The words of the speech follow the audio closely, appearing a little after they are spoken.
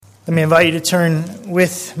Let me invite you to turn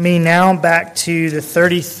with me now back to the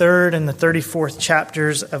 33rd and the 34th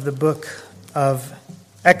chapters of the book of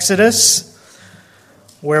Exodus,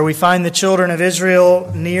 where we find the children of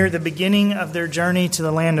Israel near the beginning of their journey to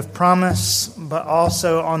the land of promise, but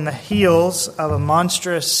also on the heels of a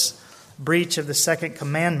monstrous breach of the second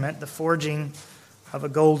commandment, the forging of a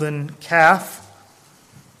golden calf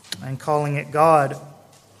and calling it God.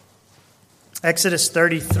 Exodus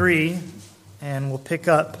 33, and we'll pick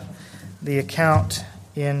up the account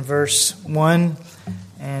in verse 1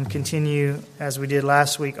 and continue as we did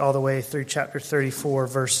last week all the way through chapter 34,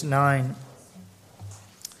 verse 9.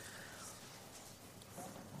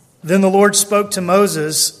 Then the Lord spoke to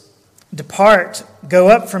Moses, "Depart, go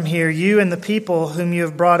up from here, you and the people whom you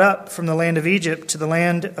have brought up from the land of Egypt to the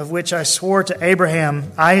land of which I swore to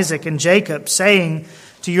Abraham, Isaac, and Jacob, saying,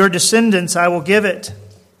 to your descendants I will give it.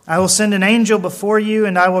 I will send an angel before you,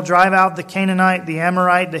 and I will drive out the Canaanite, the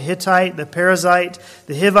Amorite, the Hittite, the Perizzite,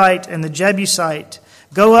 the Hivite, and the Jebusite.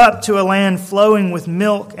 Go up to a land flowing with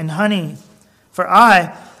milk and honey. For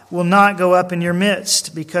I will not go up in your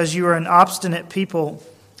midst, because you are an obstinate people,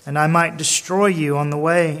 and I might destroy you on the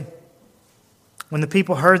way." When the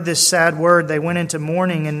people heard this sad word, they went into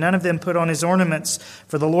mourning, and none of them put on his ornaments.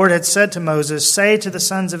 For the Lord had said to Moses, "Say to the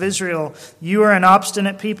sons of Israel, you are an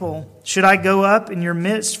obstinate people. Should I go up in your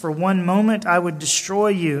midst for one moment, I would destroy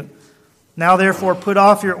you. Now therefore put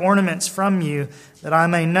off your ornaments from you, that I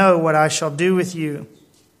may know what I shall do with you."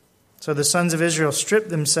 So the sons of Israel stripped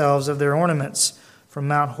themselves of their ornaments from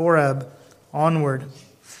Mount Horeb onward.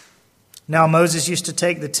 Now Moses used to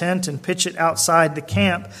take the tent and pitch it outside the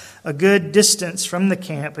camp, a good distance from the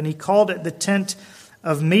camp, and he called it the tent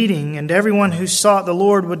of meeting, and everyone who sought the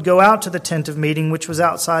Lord would go out to the tent of meeting, which was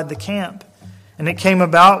outside the camp. And it came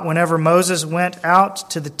about, whenever Moses went out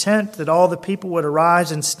to the tent, that all the people would arise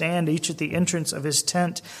and stand each at the entrance of his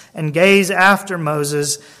tent, and gaze after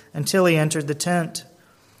Moses until he entered the tent.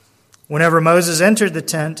 Whenever Moses entered the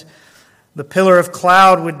tent, the pillar of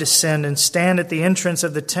cloud would descend and stand at the entrance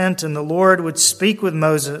of the tent, and the Lord would speak with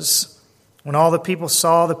Moses. When all the people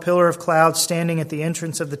saw the pillar of cloud standing at the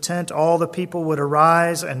entrance of the tent, all the people would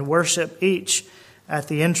arise and worship each at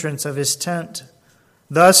the entrance of his tent.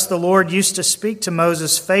 Thus the Lord used to speak to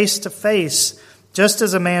Moses face to face, just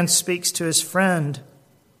as a man speaks to his friend.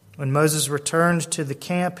 When Moses returned to the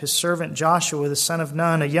camp, his servant Joshua, the son of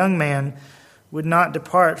Nun, a young man, would not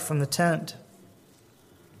depart from the tent.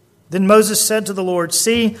 Then Moses said to the Lord,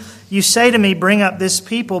 "See, you say to me, bring up this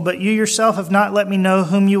people, but you yourself have not let me know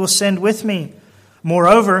whom you will send with me.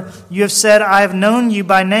 Moreover, you have said, I have known you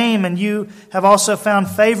by name, and you have also found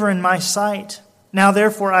favor in my sight. Now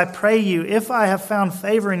therefore I pray you, if I have found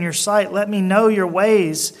favor in your sight, let me know your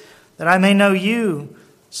ways, that I may know you,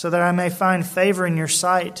 so that I may find favor in your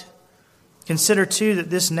sight. Consider too that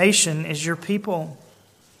this nation is your people."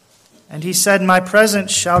 And he said, "My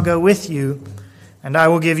presence shall go with you, and I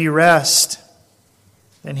will give you rest."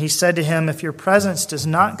 Then he said to him, "If your presence does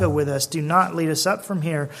not go with us, do not lead us up from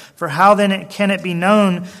here. For how then can it be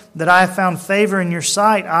known that I have found favor in your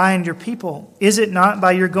sight, I and your people? Is it not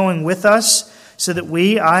by your going with us, so that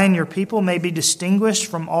we, I and your people, may be distinguished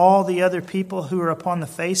from all the other people who are upon the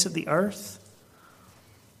face of the earth?"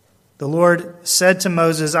 The Lord said to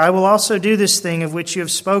Moses, "I will also do this thing of which you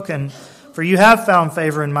have spoken, for you have found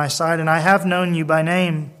favor in my sight, and I have known you by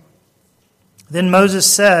name." Then Moses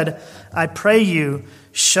said, "I pray you,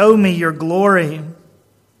 show me your glory."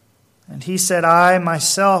 And he said, "I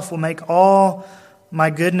myself will make all my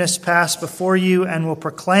goodness pass before you, and will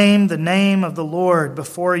proclaim the name of the Lord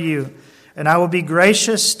before you. And I will be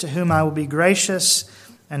gracious to whom I will be gracious,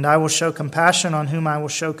 and I will show compassion on whom I will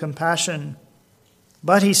show compassion."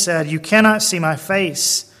 But he said, "You cannot see my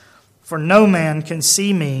face, for no man can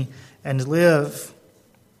see me and live."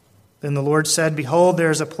 Then the Lord said, "Behold, there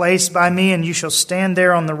is a place by me, and you shall stand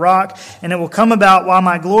there on the rock. And it will come about while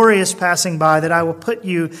my glory is passing by, that I will put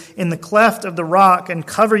you in the cleft of the rock and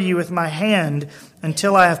cover you with my hand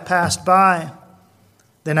until I have passed by.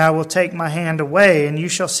 Then I will take my hand away, and you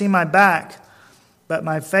shall see my back, but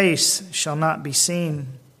my face shall not be seen."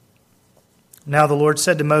 Now the Lord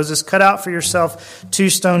said to Moses, "Cut out for yourself 2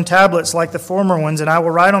 stone tablets like the former ones, and I will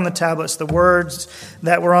write on the tablets the words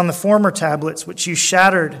that were on the former tablets, which you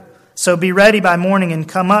shattered. So be ready by morning and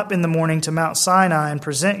come up in the morning to Mount Sinai and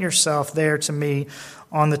present yourself there to me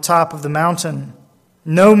on the top of the mountain.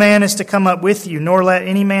 No man is to come up with you, nor let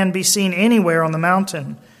any man be seen anywhere on the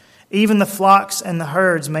mountain. Even the flocks and the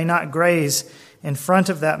herds may not graze in front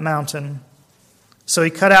of that mountain." So he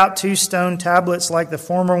cut out 2 stone tablets like the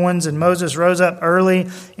former ones, and Moses rose up early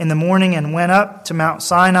in the morning and went up to Mount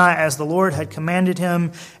Sinai as the Lord had commanded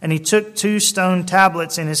him, and he took 2 stone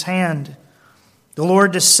tablets in his hand. The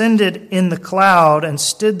Lord descended in the cloud and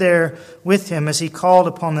stood there with him as he called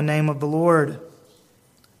upon the name of the Lord.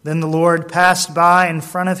 Then the Lord passed by in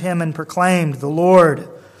front of him and proclaimed, the Lord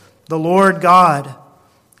God,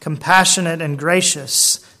 compassionate and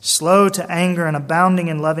gracious, slow to anger and abounding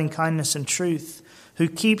in loving kindness and truth, who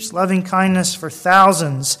keeps loving kindness for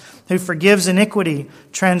thousands, who forgives iniquity,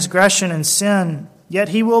 transgression, and sin. Yet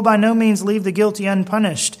he will by no means leave the guilty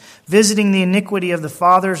unpunished, visiting the iniquity of the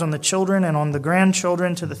fathers on the children and on the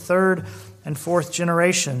grandchildren to the 3rd and 4th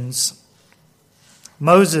generations.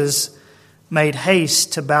 Moses made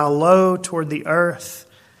haste to bow low toward the earth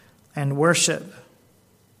and worship.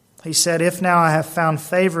 He said, "If now I have found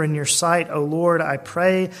favor in your sight, O Lord, I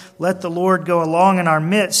pray, let the Lord go along in our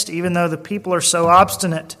midst, even though the people are so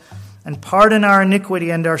obstinate, and pardon our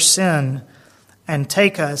iniquity and our sin, and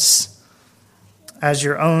take us as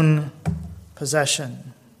your own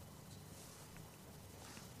possession."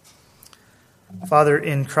 Father,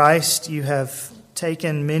 in Christ, you have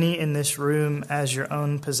taken many in this room as your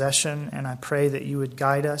own possession, and I pray that you would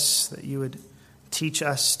guide us, that you would teach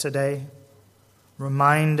us today.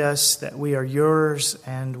 Remind us that we are yours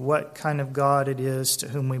and what kind of God it is to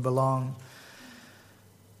whom we belong.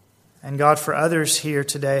 And God, for others here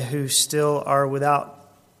today who still are without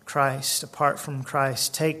Christ, apart from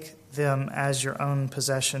Christ, take them as your own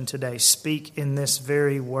possession today. Speak in this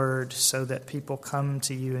very word so that people come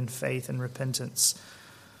to you in faith and repentance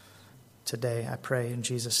today, I pray in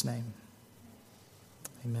Jesus' name.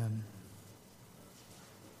 Amen.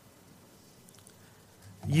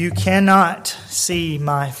 You cannot see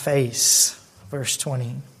my face, verse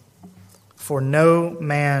 20, for no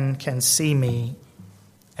man can see me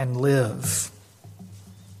and live.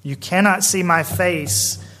 You cannot see my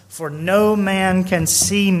face, for no man can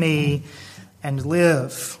see me and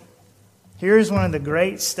live. Here's one of the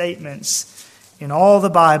great statements in all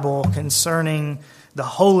the Bible concerning the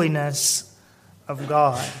holiness of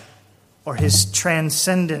God, or his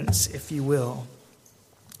transcendence, if you will.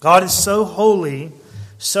 God is so holy,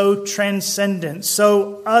 so transcendent,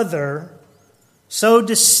 so other, so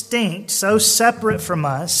distinct, so separate from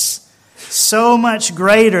us, so much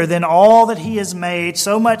greater than all that he has made,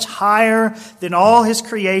 so much higher than all his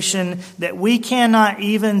creation, that we cannot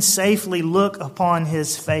even safely look upon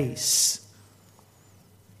his face.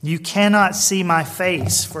 You cannot see my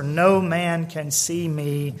face, for no man can see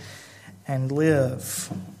me and live.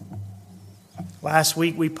 Last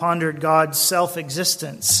week we pondered God's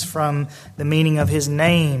self-existence from the meaning of his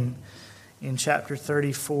name in chapter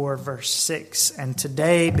 34, verse 6. And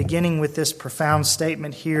today, beginning with this profound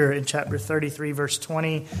statement here in chapter 33, verse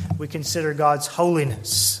 20, we consider God's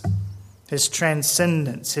holiness, his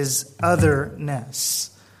transcendence, his otherness.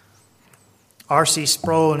 R.C.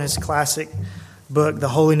 Sproul, in his classic book, The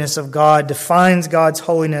Holiness of God, defines God's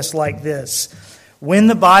holiness like this. When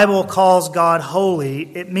the Bible calls God holy,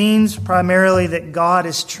 it means primarily that God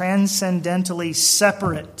is transcendentally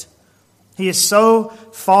separate. He is so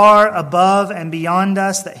far above and beyond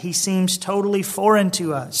us that he seems totally foreign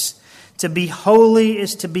to us. To be holy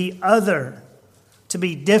is to be other, to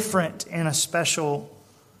be different in a special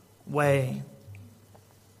way.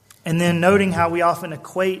 And then noting how we often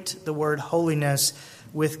equate the word holiness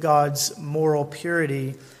with God's moral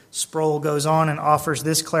purity, Sproul goes on and offers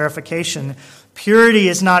this clarification. Purity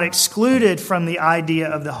is not excluded from the idea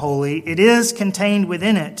of the holy. It is contained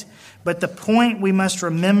within it. But the point we must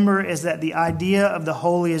remember is that the idea of the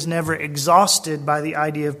holy is never exhausted by the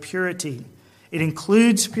idea of purity. It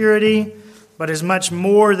includes purity, but is much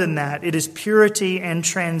more than that. It is purity and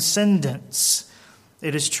transcendence.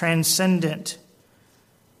 It is transcendent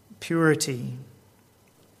purity.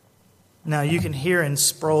 Now, you can hear in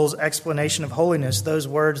Sproul's explanation of holiness those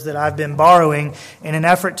words that I've been borrowing in an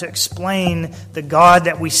effort to explain the God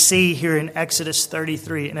that we see here in Exodus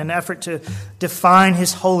 33, in an effort to define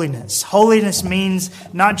his holiness. Holiness means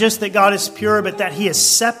not just that God is pure, but that he is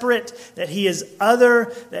separate, that he is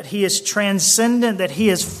other, that he is transcendent, that he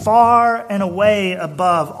is far and away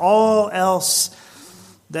above all else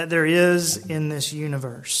that there is in this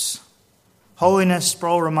universe. Holiness,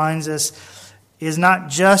 Sproul reminds us, is not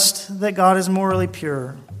just that God is morally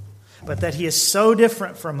pure, but that he is so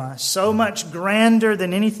different from us, so much grander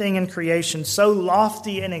than anything in creation, so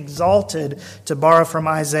lofty and exalted, to borrow from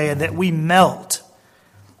Isaiah, that we melt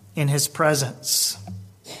in his presence.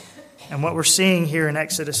 And what we're seeing here in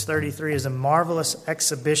Exodus 33 is a marvelous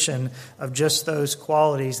exhibition of just those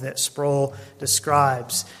qualities that Sproul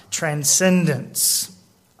describes: transcendence,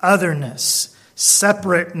 otherness,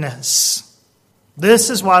 separateness. This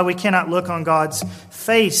is why we cannot look on God's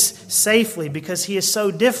face safely, because he is so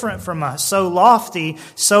different from us, so lofty,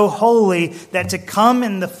 so holy, that to come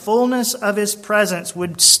in the fullness of his presence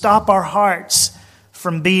would stop our hearts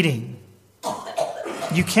from beating.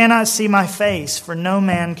 You cannot see my face, for no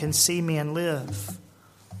man can see me and live.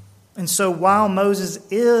 And so while Moses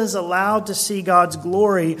is allowed to see God's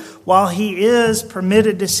glory, while he is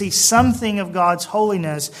permitted to see something of God's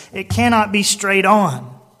holiness, it cannot be straight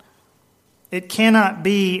on. It cannot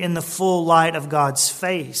be in the full light of God's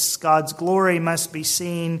face. God's glory must be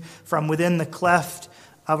seen from within the cleft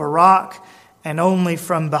of a rock, and only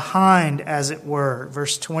from behind, as it were.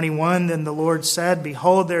 Verse 21, then the Lord said,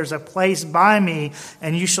 behold, there's a place by me,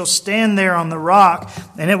 and you shall stand there on the rock.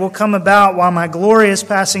 And it will come about while my glory is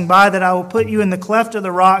passing by, that I will put you in the cleft of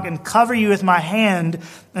the rock and cover you with my hand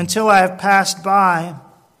until I have passed by.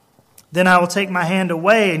 Then I will take my hand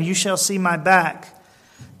away, and you shall see my back,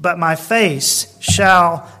 but my face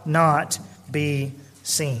shall not be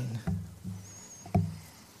seen.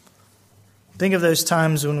 Think of those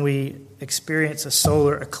times when we experience a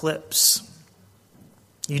solar eclipse.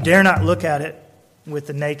 You dare not look at it with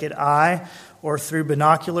the naked eye or through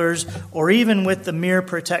binoculars or even with the mere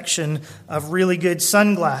protection of really good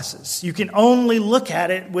sunglasses. You can only look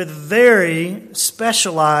at it with very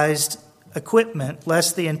specialized equipment,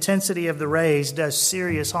 lest the intensity of the rays does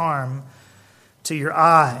serious harm to your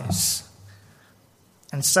eyes.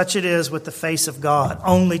 And such it is with the face of God,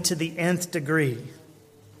 only to the nth degree.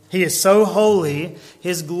 He is so holy,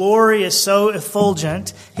 his glory is so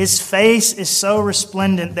effulgent, his face is so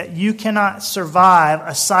resplendent that you cannot survive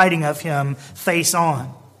a sighting of him face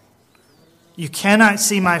on. You cannot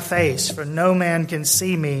see my face, for no man can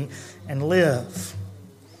see me and live.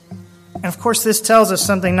 And of course, this tells us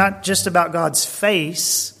something not just about God's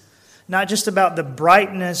face, not just about the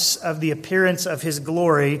brightness of the appearance of his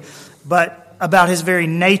glory, but about his very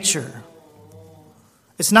nature.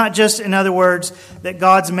 It's not just, in other words, that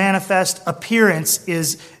God's manifest appearance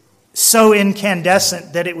is so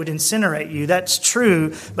incandescent that it would incinerate you. That's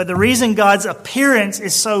true. But the reason God's appearance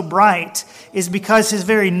is so bright is because his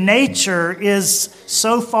very nature is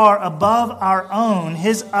so far above our own.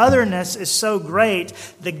 His otherness is so great.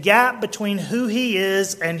 The gap between who he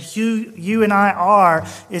is and who you and I are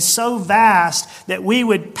is so vast that we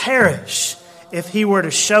would perish if he were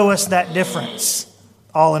to show us that difference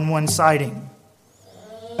all in one sighting.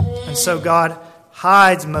 And so God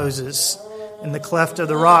hides Moses in the cleft of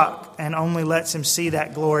the rock and only lets him see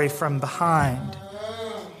that glory from behind.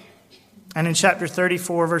 And in chapter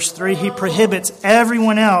 34, verse 3, he prohibits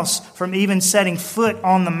everyone else from even setting foot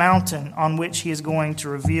on the mountain on which he is going to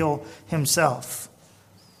reveal himself.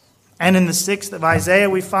 And in the 6th of Isaiah,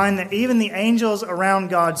 we find that even the angels around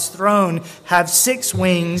God's throne have 6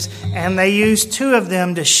 wings, and they use 2 of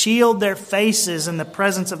them to shield their faces in the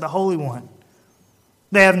presence of the Holy One.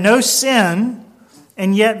 They have no sin,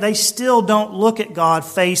 and yet they still don't look at God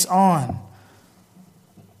face on.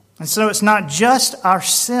 And so it's not just our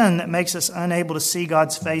sin that makes us unable to see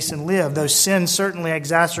God's face and live, though sin certainly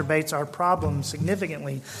exacerbates our problem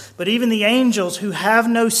significantly. But even the angels who have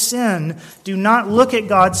no sin do not look at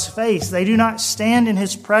God's face. They do not stand in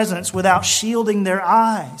his presence without shielding their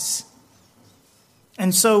eyes.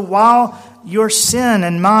 And so while your sin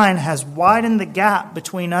and mine has widened the gap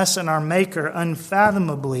between us and our Maker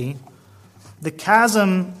unfathomably, the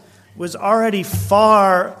chasm was already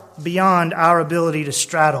far beyond our ability to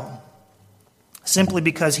straddle, simply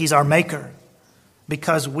because he's our Maker,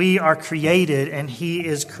 because we are created and he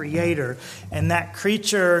is creator. And that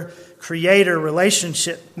creator-creator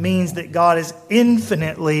relationship means that God is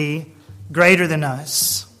infinitely greater than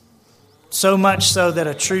us. So much so that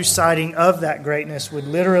a true sighting of that greatness would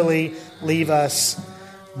literally leave us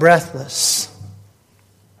breathless.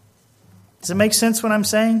 Does it make sense what I'm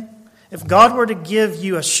saying? If God were to give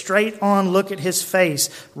you a straight-on look at his face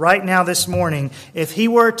right now this morning, if he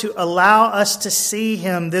were to allow us to see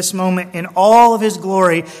him this moment in all of his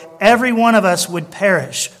glory, every one of us would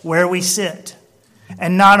perish where we sit.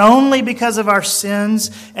 And not only because of our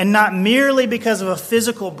sins, and not merely because of a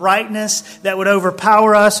physical brightness that would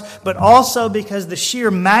overpower us, but also because the sheer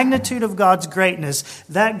magnitude of God's greatness,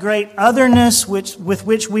 that great otherness with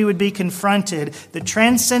which we would be confronted, the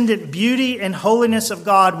transcendent beauty and holiness of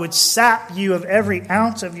God would sap you of every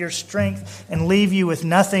ounce of your strength and leave you with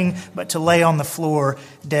nothing but to lay on the floor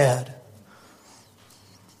dead.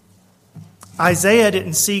 Isaiah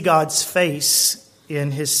didn't see God's face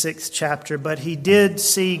in his 6th chapter, but he did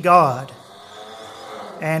see God,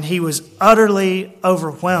 and he was utterly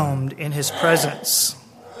overwhelmed in his presence.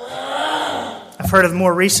 I've heard of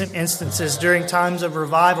more recent instances during times of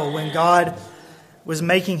revival when God was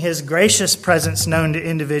making his gracious presence known to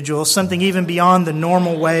individuals, something even beyond the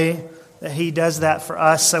normal way that he does that for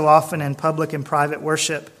us so often in public and private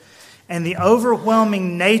worship. And the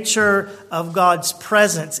overwhelming nature of God's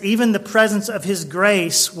presence, even the presence of his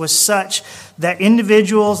grace, was such that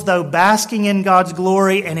individuals, though basking in God's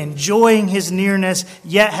glory and enjoying his nearness,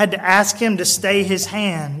 yet had to ask him to stay his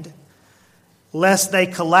hand, lest they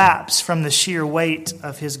collapse from the sheer weight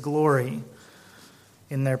of his glory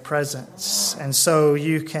in their presence. And so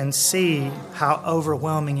you can see how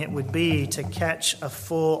overwhelming it would be to catch a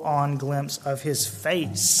full-on glimpse of his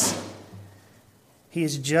face. He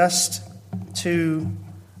is just too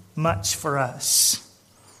much for us.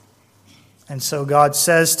 And so God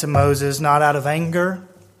says to Moses, not out of anger,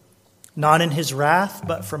 not in his wrath,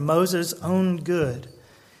 but for Moses' own good,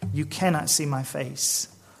 you cannot see my face,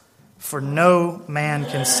 for no man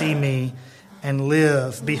can see me and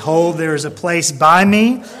live. Behold, there is a place by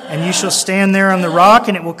me, and you shall stand there on the rock,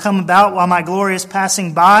 and it will come about while my glory is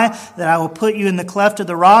passing by, that I will put you in the cleft of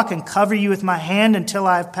the rock and cover you with my hand until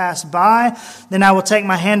I have passed by. Then I will take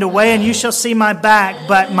my hand away, and you shall see my back,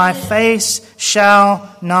 but my face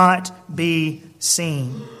shall not be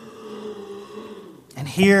seen. And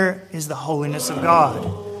here is the holiness of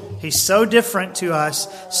God. He's so different to us,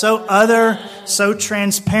 so other, so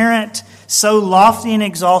transparent, so lofty and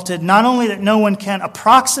exalted, not only that no one can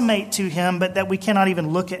approximate to him, but that we cannot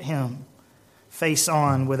even look at him face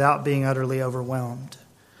on without being utterly overwhelmed.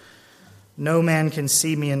 No man can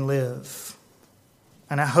see me and live.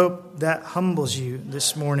 And I hope that humbles you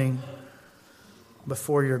this morning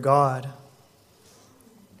before your God.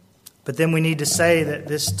 But then we need to say that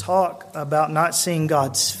this talk about not seeing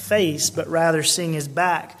God's face, but rather seeing his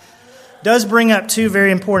back, does bring up two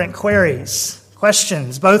very important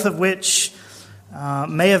questions, both of which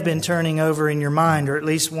may have been turning over in your mind, or at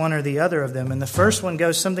least one or the other of them. And the first one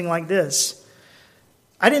goes something like this.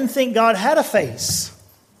 I didn't think God had a face,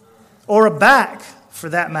 or a back for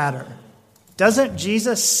that matter. Doesn't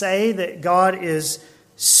Jesus say that God is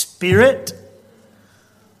spirit?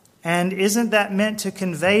 And isn't that meant to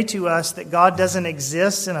convey to us that God doesn't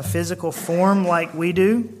exist in a physical form like we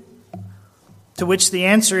do? To which the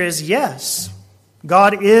answer is yes.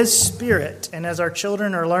 God is spirit. And as our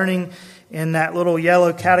children are learning in that little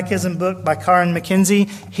yellow catechism book by Karen McKenzie,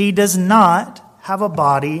 he does not have a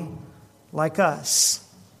body like us.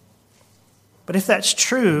 But if that's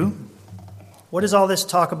true, what is all this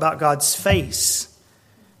talk about God's face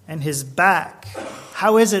and his back?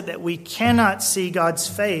 How is it that we cannot see God's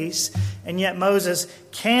face, and yet Moses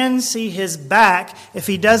can see his back if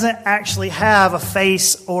he doesn't actually have a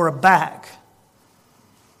face or a back?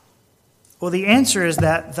 Well, the answer is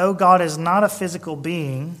that though God is not a physical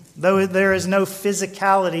being, though there is no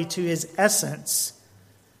physicality to his essence,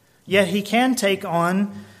 yet he can take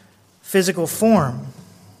on physical form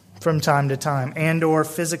from time to time and or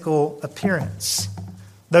physical appearance.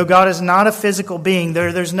 Though God is not a physical being,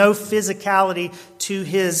 there's no physicality to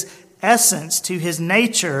his essence, to his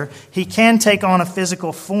nature, he can take on a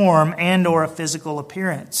physical form and or a physical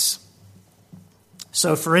appearance.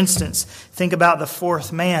 So, for instance, think about the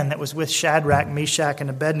fourth man that was with Shadrach, Meshach, and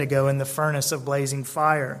Abednego in the furnace of blazing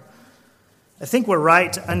fire. I think we're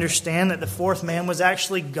right to understand that the fourth man was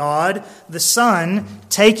actually God, the Son,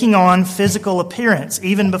 taking on physical appearance,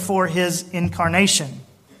 even before his incarnation.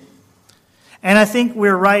 And I think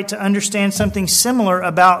we're right to understand something similar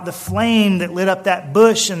about the flame that lit up that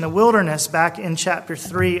bush in the wilderness back in chapter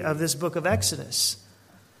 3 of this book of Exodus.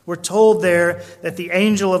 We're told there that the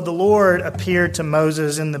angel of the Lord appeared to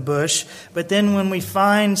Moses in the bush, but then when we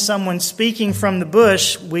find someone speaking from the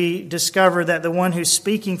bush, we discover that the one who's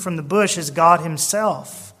speaking from the bush is God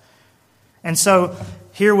himself. And so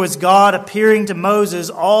here was God appearing to Moses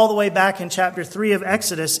all the way back in chapter 3 of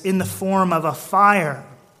Exodus in the form of a fire.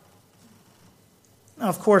 Now,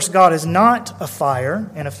 of course, God is not a fire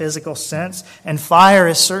in a physical sense, and fire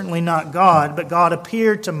is certainly not God, but God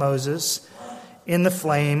appeared to Moses in the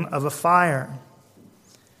flame of a fire.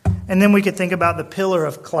 And then we could think about the pillar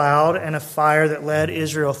of cloud and a fire that led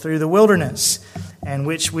Israel through the wilderness, and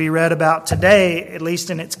which we read about today, at least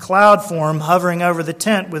in its cloud form, hovering over the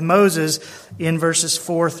tent with Moses in verses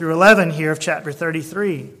 4 through 11 here of chapter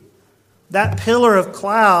 33. That pillar of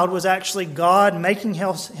cloud was actually God making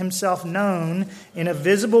himself known in a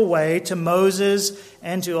visible way to Moses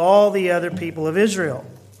and to all the other people of Israel.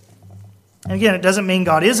 And again, it doesn't mean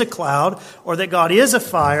God is a cloud or that God is a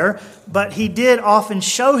fire, but he did often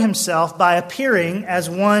show himself by appearing as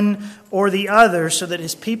one or the other so that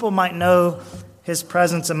his people might know his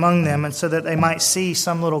presence among them and so that they might see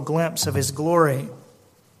some little glimpse of his glory.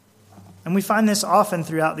 And we find this often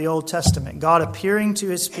throughout the Old Testament, God appearing to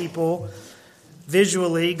his people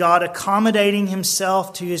visually, God accommodating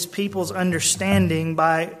himself to his people's understanding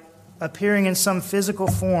by appearing in some physical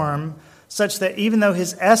form, such that even though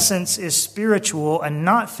his essence is spiritual and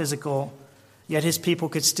not physical, yet his people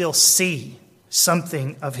could still see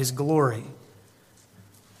something of his glory.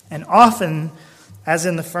 And often, as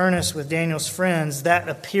in the furnace with Daniel's friends, that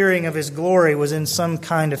appearing of his glory was in some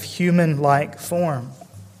kind of human-like form.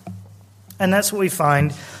 And that's what we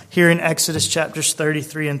find here in Exodus chapters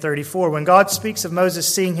 33 and 34. When God speaks of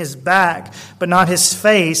Moses seeing his back, but not his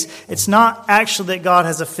face, it's not actually that God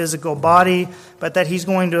has a physical body, but that he's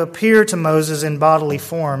going to appear to Moses in bodily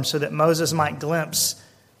form so that Moses might glimpse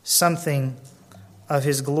something of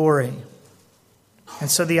his glory. And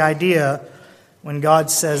so the idea, when God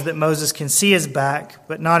says that Moses can see his back,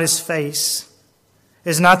 but not his face,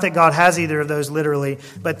 is not that God has either of those literally,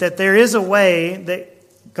 but that there is a way that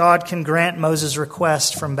God can grant Moses'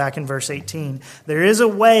 request from back in verse 18. There is a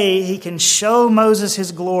way he can show Moses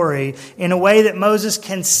his glory in a way that Moses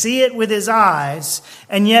can see it with his eyes,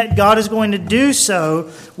 and yet God is going to do so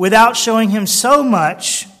without showing him so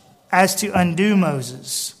much as to undo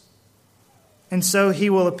Moses. And so he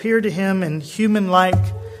will appear to him in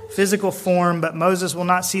human-like physical form, but Moses will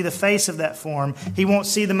not see the face of that form. He won't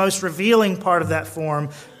see the most revealing part of that form,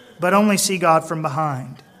 but only see God from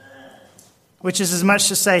behind. Which is as much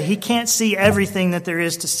to say, he can't see everything that there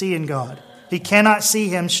is to see in God. He cannot see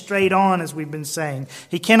him straight on, as we've been saying.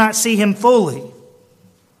 He cannot see him fully,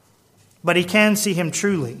 but he can see him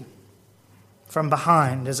truly, from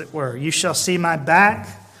behind, as it were. You shall see my back,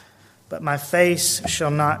 but my face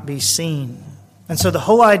shall not be seen. And so the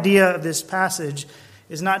whole idea of this passage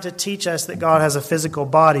is not to teach us that God has a physical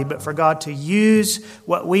body, but for God to use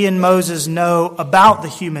what we and Moses know about the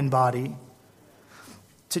human body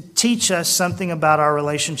to teach us something about our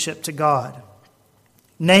relationship to God.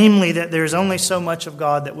 Namely, that there's only so much of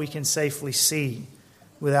God that we can safely see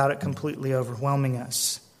without it completely overwhelming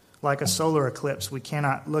us. Like a solar eclipse, we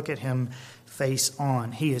cannot look at him face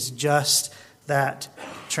on. He is just that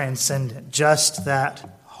transcendent, just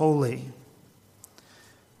that holy.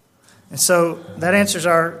 And so that answers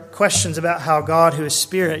our questions about how God, who is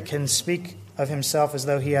spirit, can speak of himself as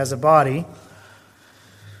though he has a body.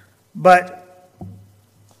 But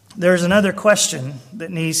there's another question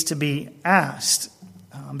that needs to be asked,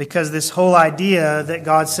 because this whole idea that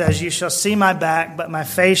God says, you shall see my back, but my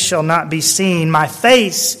face shall not be seen, my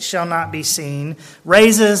face shall not be seen,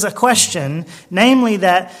 raises a question, namely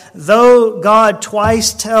that though God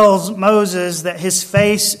twice tells Moses that his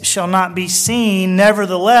face shall not be seen,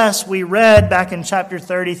 nevertheless, we read back in chapter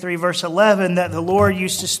 33, verse 11, that the Lord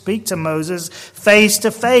used to speak to Moses face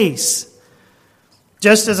to face,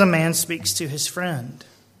 just as a man speaks to his friend.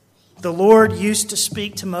 The Lord used to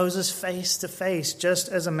speak to Moses face to face, just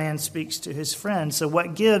as a man speaks to his friend. So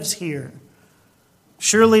what gives here?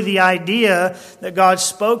 Surely the idea that God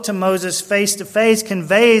spoke to Moses face to face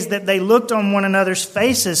conveys that they looked on one another's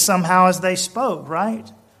faces somehow as they spoke,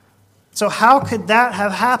 right? So how could that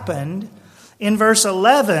have happened in verse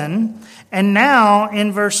 11? And now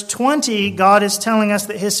in verse 20, God is telling us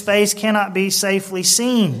that his face cannot be safely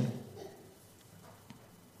seen.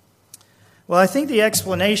 Well, I think the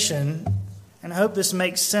explanation, and I hope this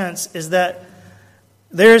makes sense, is that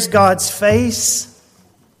there's God's face,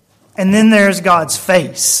 and then there's God's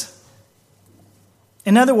face.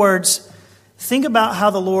 In other words, think about how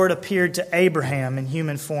the Lord appeared to Abraham in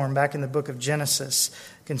human form back in the book of Genesis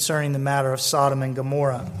concerning the matter of Sodom and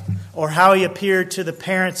Gomorrah, or how he appeared to the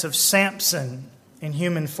parents of Samson in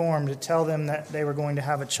human form to tell them that they were going to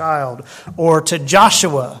have a child, or to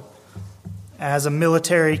Joshua as a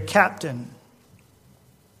military captain.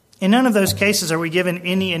 In none of those cases are we given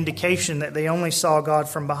any indication that they only saw God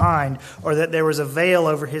from behind or that there was a veil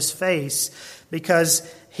over his face, because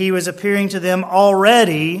he was appearing to them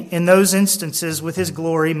already in those instances with his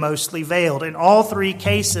glory mostly veiled. In all three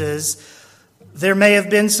cases, there may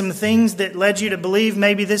have been some things that led you to believe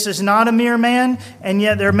maybe this is not a mere man, and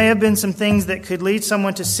yet there may have been some things that could lead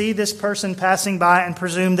someone to see this person passing by and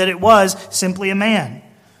presume that it was simply a man.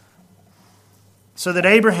 So that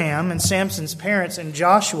Abraham and Samson's parents and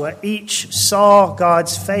Joshua each saw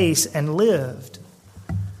God's face and lived.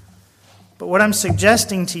 But what I'm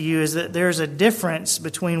suggesting to you is that there's a difference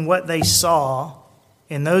between what they saw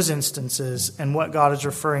in those instances and what God is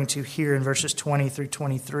referring to here in verses 20 through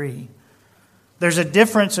 23. There's a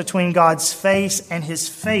difference between God's face and his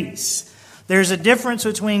face. There's a difference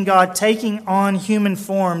between God taking on human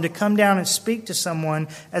form to come down and speak to someone,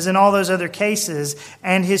 as in all those other cases,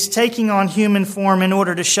 and his taking on human form in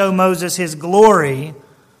order to show Moses his glory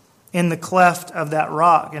in the cleft of that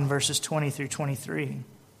rock in verses 20 through 23.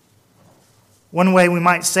 One way we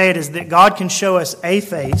might say it is that God can show us a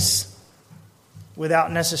face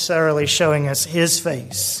without necessarily showing us His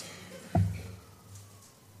face.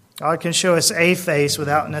 God can show us a face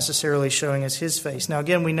without necessarily showing us His face. Now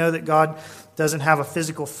again, we know that God doesn't have a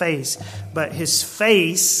physical face, but His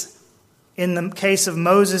face, in the case of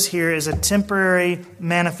Moses here, is a temporary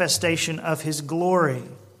manifestation of His glory.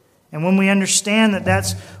 And when we understand that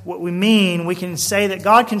that's what we mean, we can say that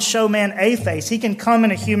God can show man a face. He can come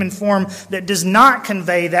in a human form that does not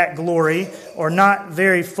convey that glory, or not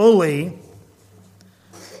very fully,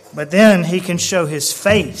 but then He can show His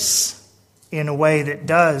face in a way that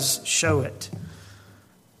does show it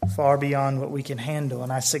far beyond what we can handle.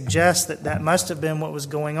 And I suggest that that must have been what was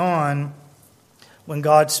going on when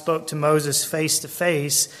God spoke to Moses face to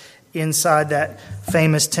face inside that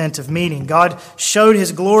famous tent of meeting. God showed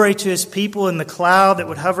His glory to His people in the cloud that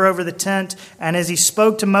would hover over the tent. And as He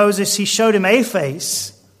spoke to Moses, He showed him a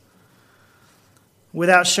face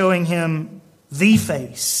without showing him the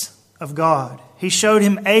face of God. He showed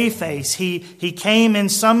him a face. He came in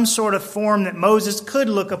some sort of form that Moses could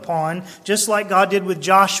look upon, just like God did with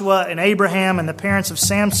Joshua and Abraham and the parents of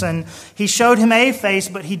Samson. He showed him a face,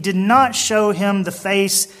 but He did not show him the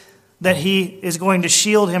face that He is going to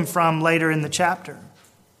shield him from later in the chapter.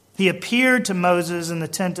 He appeared to Moses in the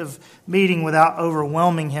tent of meeting without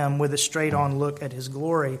overwhelming him with a straight-on look at His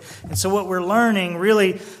glory. And so what we're learning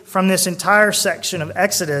really from this entire section of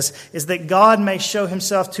Exodus is that God may show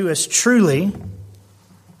Himself to us truly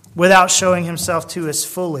without showing Himself to us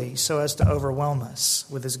fully, so as to overwhelm us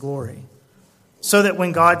with His glory. So that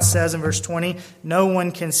when God says in verse 20, no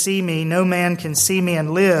one can see me, no man can see me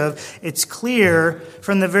and live, it's clear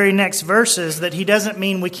from the very next verses that He doesn't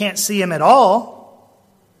mean we can't see Him at all.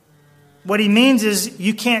 What He means is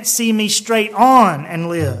you can't see me straight on and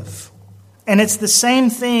live. And it's the same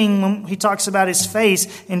thing when He talks about His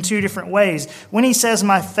face in two different ways. When He says,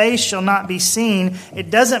 my face shall not be seen, it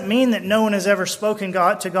doesn't mean that no one has ever spoken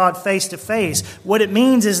to God face to face. What it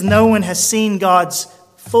means is no one has seen God's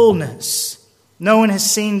fullness. No one has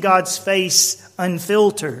seen God's face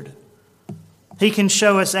unfiltered. He can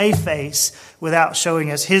show us a face without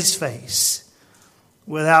showing us His face,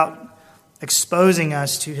 without exposing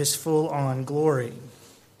us to His full-on glory.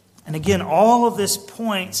 And again, all of this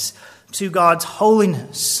points to God's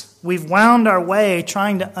holiness. We've wound our way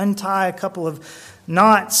trying to untie a couple of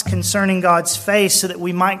knots concerning God's face so that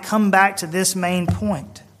we might come back to this main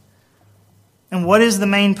point. And what is the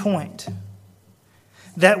main point?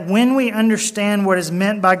 That when we understand what is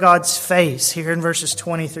meant by God's face, here in verses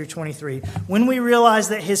 20 through 23, when we realize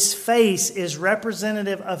that His face is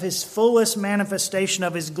representative of His fullest manifestation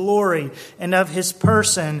of His glory and of His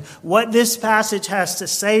person, what this passage has to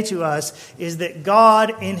say to us is that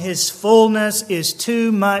God in His fullness is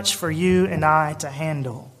too much for you and I to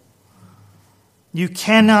handle. You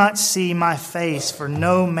cannot see my face, for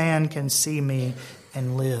no man can see me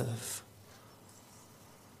and live.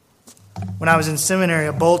 When I was in seminary,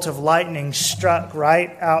 a bolt of lightning struck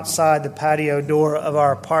right outside the patio door of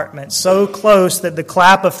our apartment, so close that the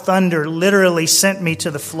clap of thunder literally sent me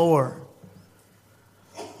to the floor.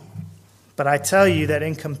 But I tell you that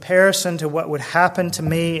in comparison to what would happen to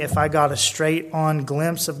me if I got a straight-on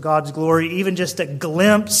glimpse of God's glory, even just a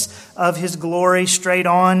glimpse of His glory straight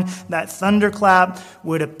on, that thunderclap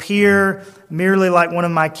would appear merely like one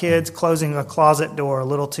of my kids closing a closet door a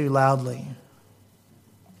little too loudly.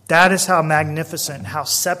 That is how magnificent, how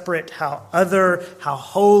separate, how other, how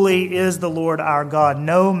holy is the Lord our God.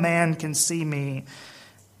 No man can see me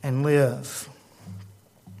and live.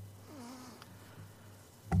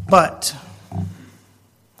 But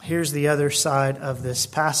here's the other side of this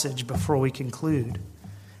passage before we conclude.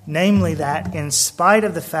 Namely that in spite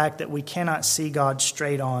of the fact that we cannot see God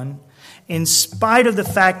straight on, in spite of the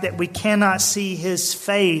fact that we cannot see His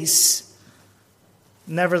face,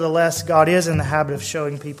 nevertheless, God is in the habit of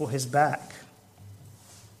showing people His back.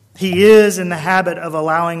 He is in the habit of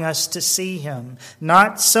allowing us to see Him.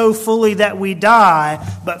 Not so fully that we die,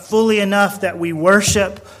 but fully enough that we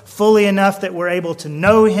worship, fully enough that we're able to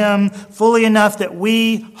know Him, fully enough that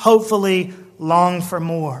we hopefully long for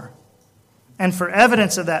more. And for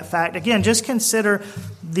evidence of that fact, again, just consider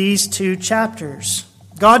these two chapters.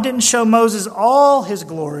 God didn't show Moses all His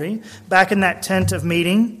glory back in that tent of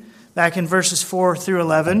meeting, back in verses 4 through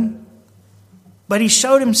 11. But He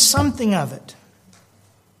showed him something of it.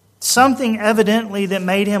 Something evidently that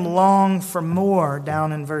made him long for more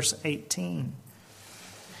down in verse 18.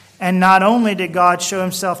 And not only did God show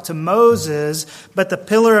Himself to Moses, but the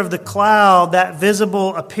pillar of the cloud, that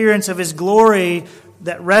visible appearance of His glory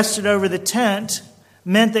that rested over the tent,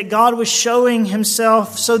 meant that God was showing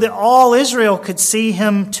Himself so that all Israel could see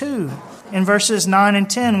Him too. in verses 9 and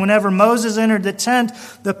 10. Whenever Moses entered the tent,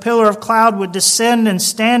 the pillar of cloud would descend and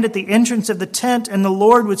stand at the entrance of the tent, and the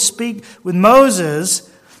Lord would speak with Moses.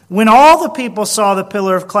 When all the people saw the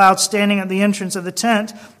pillar of cloud standing at the entrance of the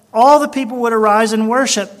tent, all the people would arise and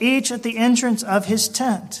worship, each at the entrance of his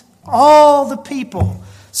tent. All the people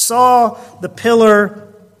saw the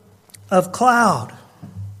pillar of cloud.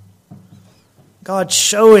 God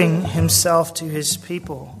showing himself to his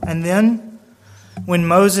people. And then, when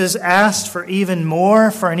Moses asked for even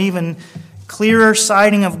more, for an even clearer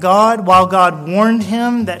sighting of God, while God warned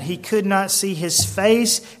him that he could not see his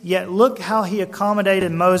face, yet look how he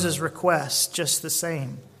accommodated Moses' request just the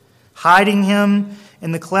same. Hiding him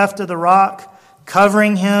in the cleft of the rock,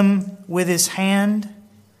 covering him with his hand,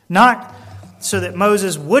 not so that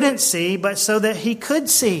Moses wouldn't see, but so that he could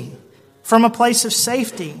see from a place of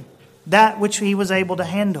safety that which he was able to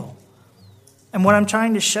handle. And what I'm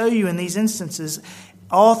trying to show you in these instances,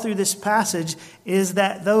 all through this passage, is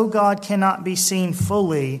that though God cannot be seen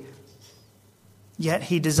fully, yet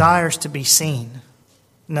he desires to be seen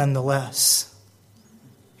nonetheless.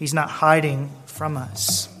 He's not hiding from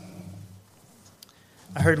us.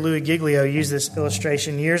 I heard Louis Giglio use this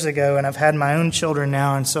illustration years ago, and I've had my own children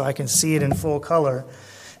now, and so I can see it in full color.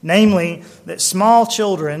 Namely, that small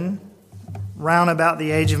children, round about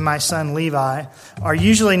the age of my son Levi, are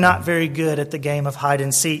usually not very good at the game of hide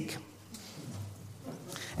and seek.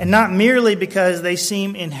 And not merely because they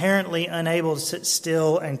seem inherently unable to sit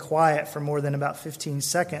still and quiet for more than about 15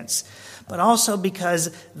 seconds, but also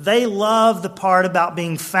because they love the part about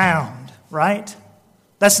being found, right?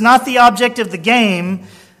 That's not the object of the game,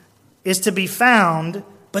 is to be found,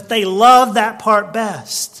 but they love that part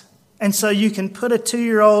best. And so you can put a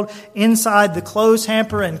 2-year-old inside the clothes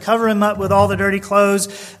hamper and cover him up with all the dirty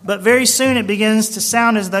clothes, but very soon it begins to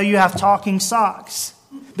sound as though you have talking socks.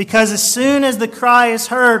 Because as soon as the cry is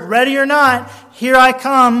heard, ready or not, here I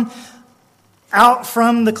come, out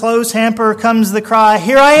from the clothes hamper comes the cry,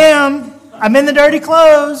 here I am, I'm in the dirty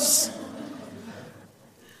clothes.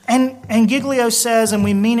 And Giglio says, and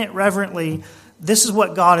we mean it reverently, this is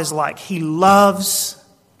what God is like. He loves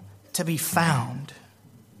to be found.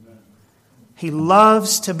 He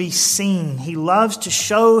loves to be seen. He loves to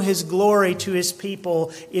show his glory to his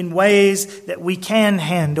people in ways that we can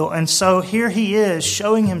handle. And so here he is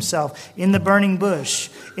showing himself in the burning bush,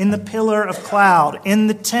 in the pillar of cloud, in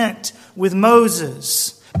the tent with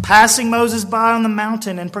Moses, passing Moses by on the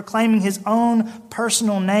mountain and proclaiming his own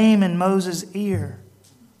personal name in Moses' ear.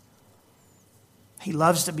 He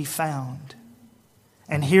loves to be found.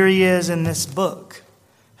 And here he is in this book,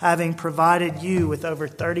 having provided you with over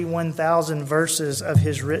 31,000 verses of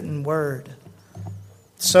his written word,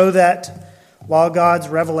 so that while God's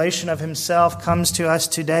revelation of himself comes to us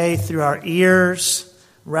today through our ears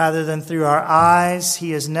rather than through our eyes,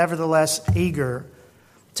 he is nevertheless eager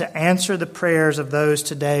to answer the prayers of those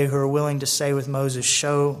today who are willing to say with Moses,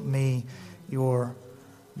 show me your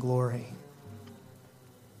glory.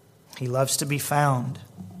 He loves to be found.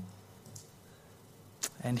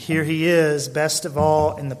 And here he is, best of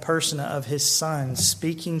all, in the person of his Son,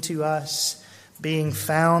 speaking to us, being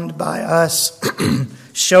found by us,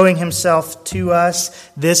 showing himself to us,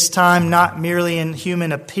 this time not merely in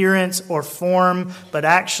human appearance or form, but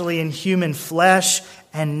actually in human flesh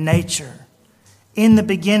and nature. In the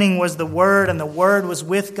beginning was the Word, and the Word was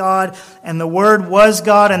with God, and the Word was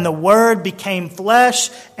God, and the Word became flesh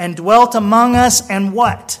and dwelt among us, and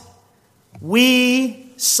what?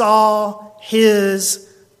 We saw his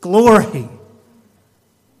glory.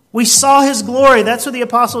 We saw his glory. That's what the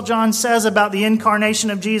Apostle John says about the incarnation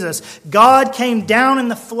of Jesus. God came down in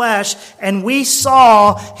the flesh and we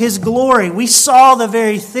saw his glory. We saw the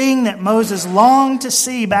very thing that Moses longed to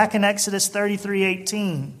see back in Exodus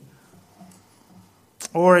 33:18.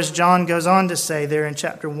 Or as John goes on to say there in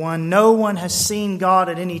chapter 1, no one has seen God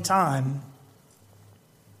at any time.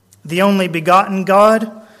 The only begotten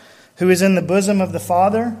God, who is in the bosom of the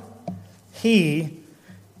Father, he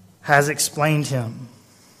has explained him.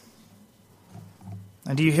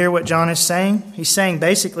 And do you hear what John is saying? He's saying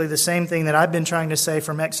basically the same thing that I've been trying to say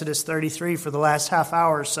from Exodus 33 for the last half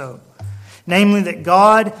hour or so. Namely that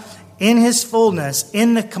God, in his fullness,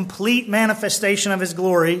 in the complete manifestation of his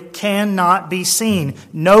glory, cannot be seen.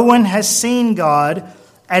 No one has seen God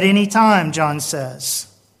at any time, John says.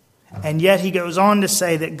 And yet he goes on to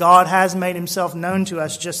say that God has made himself known to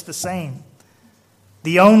us just the same.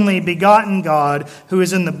 The only begotten God who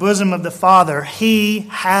is in the bosom of the Father, he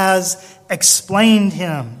has explained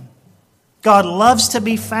him. God loves to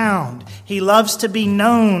be found. He loves to be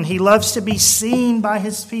known. He loves to be seen by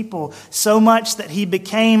his people so much that he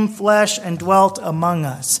became flesh and dwelt among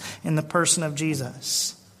us in the person of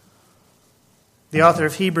Jesus. The author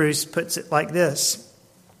of Hebrews puts it like this: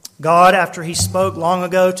 God, after he spoke long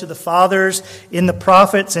ago to the fathers in the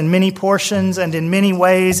prophets in many portions and in many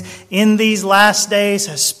ways, in these last days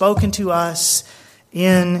has spoken to us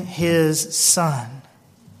in his Son.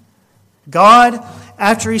 God,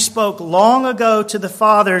 after he spoke long ago to the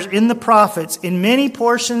fathers in the prophets in many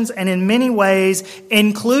portions and in many ways,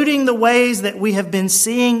 including the ways that we have been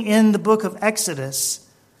seeing in the book of Exodus,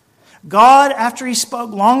 God, after he spoke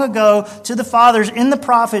long ago to the fathers in the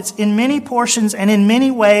prophets in many portions and in many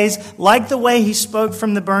ways, like the way he spoke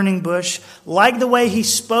from the burning bush, like the way he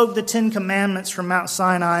spoke the 10 Commandments from Mount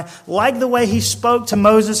Sinai, like the way he spoke to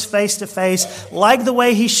Moses face to face, like the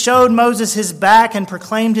way he showed Moses his back and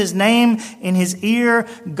proclaimed his name in his ear,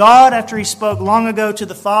 God, after he spoke long ago to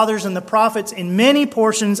the fathers and the prophets in many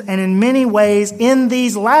portions and in many ways, in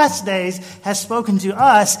these last days, has spoken to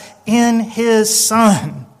us in his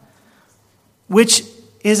Son. Which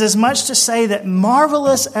is as much to say that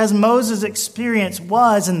marvelous as Moses' experience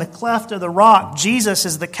was in the cleft of the rock, Jesus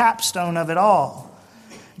is the capstone of it all.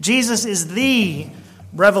 Jesus is the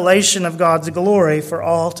revelation of God's glory for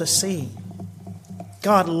all to see.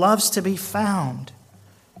 God loves to be found.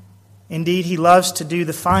 Indeed, he loves to do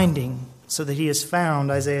the finding so that he is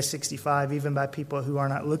found, Isaiah 65, even by people who are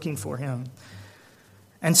not looking for him.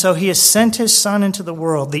 And so he has sent his Son into the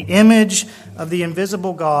world, the image of the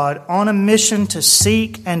invisible God, on a mission to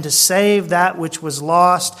seek and to save that which was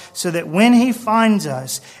lost, so that when he finds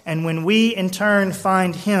us, and when we in turn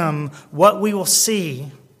find him, what we will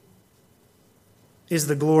see is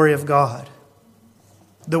the glory of God.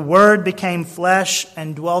 The Word became flesh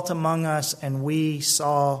and dwelt among us, and we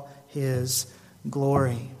saw his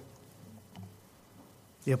glory.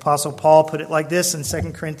 The Apostle Paul put it like this in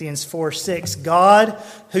 2 Corinthians 4:6. God,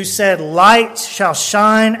 who said, "Light shall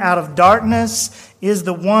shine out of darkness," is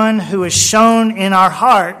the one who is shown in our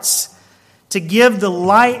hearts to give the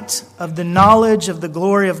light of the knowledge of the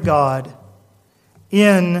glory of God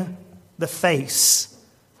in the face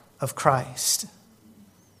of Christ.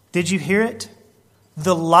 Did you hear it?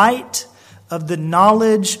 The light of the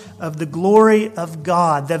knowledge of the glory of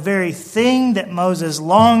God, the very thing that Moses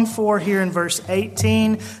longed for here in verse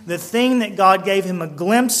 18, the thing that God gave him a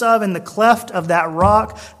glimpse of in the cleft of that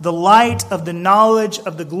rock, the light of the knowledge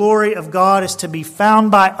of the glory of God is to be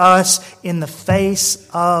found by us in the face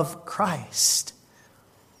of Christ.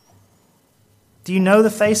 Do you know the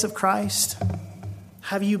face of Christ?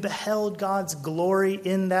 Have you beheld God's glory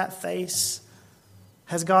in that face?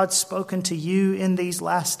 Has God spoken to you in these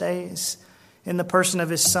last days? In the person of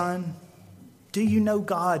his Son? Do you know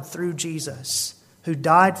God through Jesus, who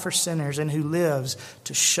died for sinners and who lives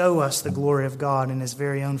to show us the glory of God in his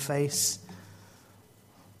very own face?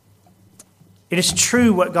 It is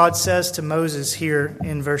true what God says to Moses here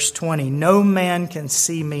in verse 20. No man can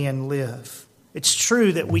see me and live. It's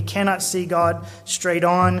true that we cannot see God straight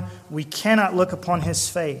on. We cannot look upon his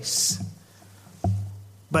face.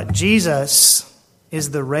 But Jesus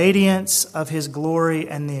is the radiance of his glory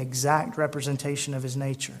and the exact representation of his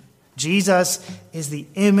nature. Jesus is the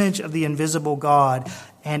image of the invisible God.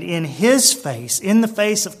 And in his face, in the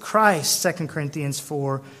face of Christ, 2 Corinthians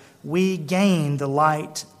 4, we gain the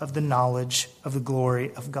light of the knowledge of the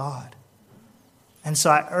glory of God. And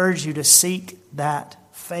so I urge you to seek that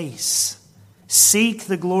face. Seek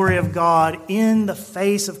the glory of God in the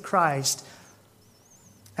face of Christ,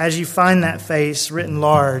 as you find that face written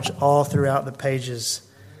large all throughout the pages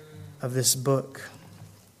of this book.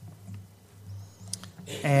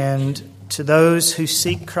 And to those who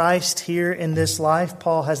seek Christ here in this life,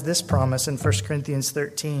 Paul has this promise in 1 Corinthians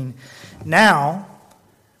 13. Now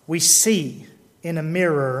we see in a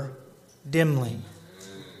mirror dimly,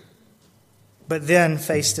 but then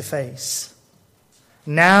face to face.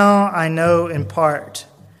 Now I know in part,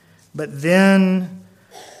 but then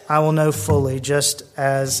I will know fully, just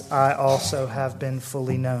as I also have been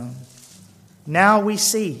fully known. Now we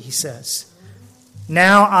see, he says.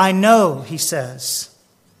 Now I know, he says.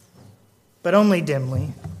 But only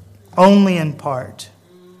dimly, only in part.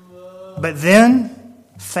 But then,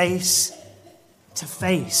 face to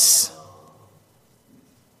face.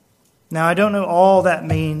 Now I don't know all that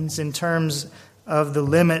means in terms of the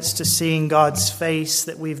limits to seeing God's face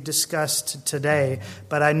that we've discussed today.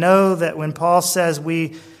 But I know that when Paul says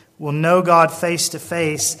we will know God face to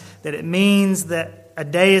face, that it means that a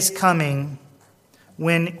day is coming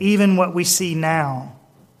when even what we see now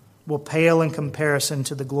will pale in comparison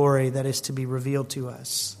to the glory that is to be revealed to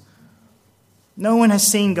us. No one has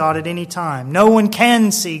seen God at any time. No one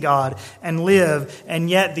can see God and live. And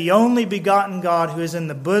yet the only begotten God who is in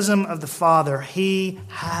the bosom of the Father, he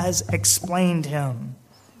has explained him.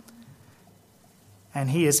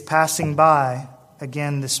 And he is passing by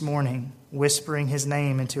again this morning, whispering his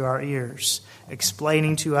name into our ears,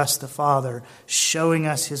 explaining to us the Father, showing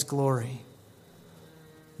us his glory.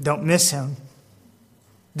 Don't miss him.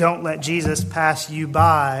 Don't let Jesus pass you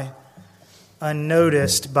by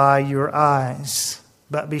unnoticed by your eyes,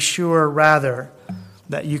 but be sure rather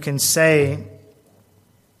that you can say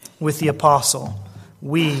with the apostle,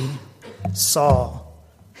 we saw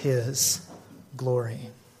his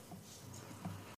glory.